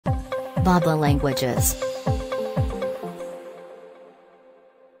bab.la languages.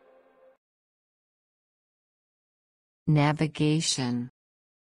 Navigation.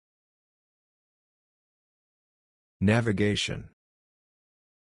 Navigation.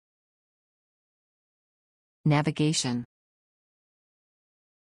 Navigation.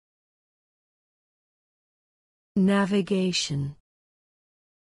 Navigation.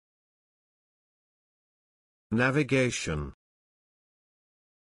 Navigation.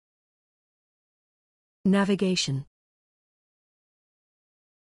 Navigation.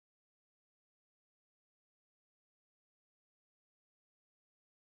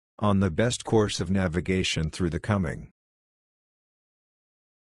 On the best course of navigation through the coming.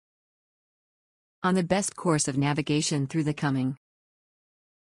 On the best course of navigation through the coming.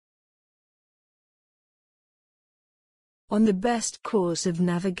 On the best course of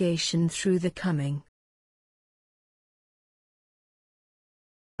navigation through the coming.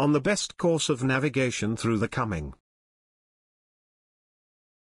 On the best course of navigation through the coming.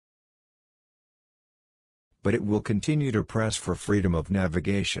 But it will continue to press for freedom of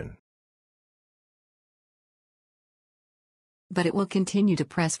navigation. But it will continue to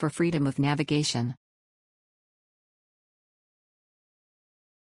press for freedom of navigation.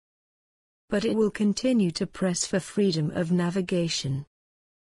 But it will continue to press for freedom of navigation.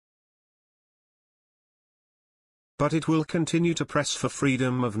 But it will continue to press for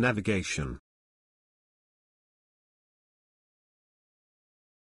freedom of navigation.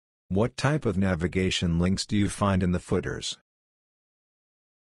 What type of navigation links do you find in the footers?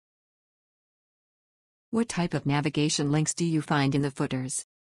 What type of navigation links do you find in the footers?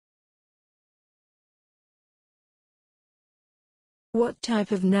 What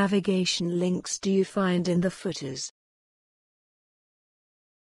type of navigation links do you find in the footers?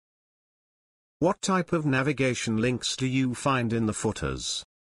 What type of navigation links do you find in the footers?